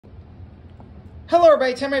Hello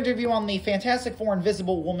everybody, time to review on the Fantastic Four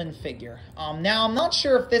Invisible Woman figure. Now, I'm not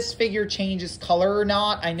sure if this figure changes color or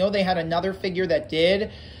not. I know they had another figure that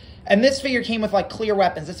did. And this figure came with, like, clear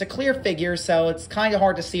weapons. It's a clear figure, so it's kind of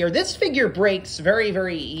hard to see her. This figure breaks very,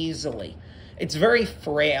 very easily. It's very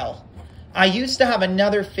frail. I used to have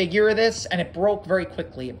another figure of this, and it broke very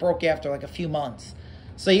quickly. It broke after, like, a few months.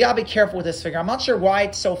 So you gotta be careful with this figure. I'm not sure why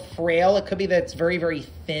it's so frail. It could be that it's very, very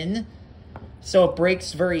thin. So it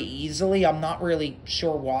breaks very easily. I'm not really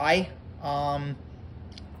sure why.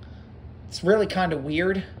 It's really kind of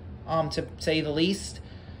weird, to say the least.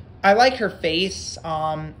 I like her face.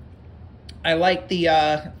 I like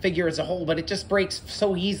the figure as a whole, but it just breaks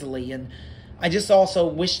so easily. And I just also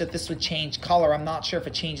wish that this would change color. I'm not sure if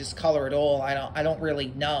it changes color at all. I don't really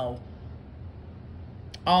know.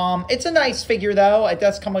 It's a nice figure, though. It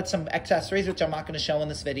does come with some accessories, which I'm not going to show in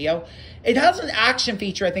this video. It has an action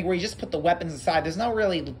feature, I think, where you just put the weapons inside. There's no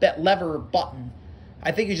really lever or button.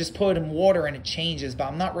 I think you just put it in water and it changes, but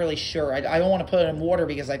I'm not really sure. I don't want to put it in water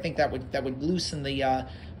because I think that would loosen the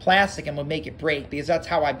plastic and would make it break, because that's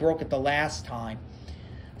how I broke it the last time.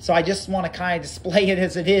 So I just want to kind of display it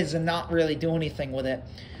as it is and not really do anything with it.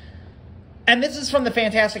 And this is from the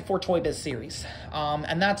Fantastic Four Toy Biz series.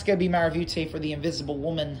 And that's going to be my review today for the Invisible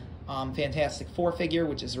Woman Fantastic Four figure,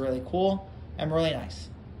 which is really cool and really nice.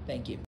 Thank you.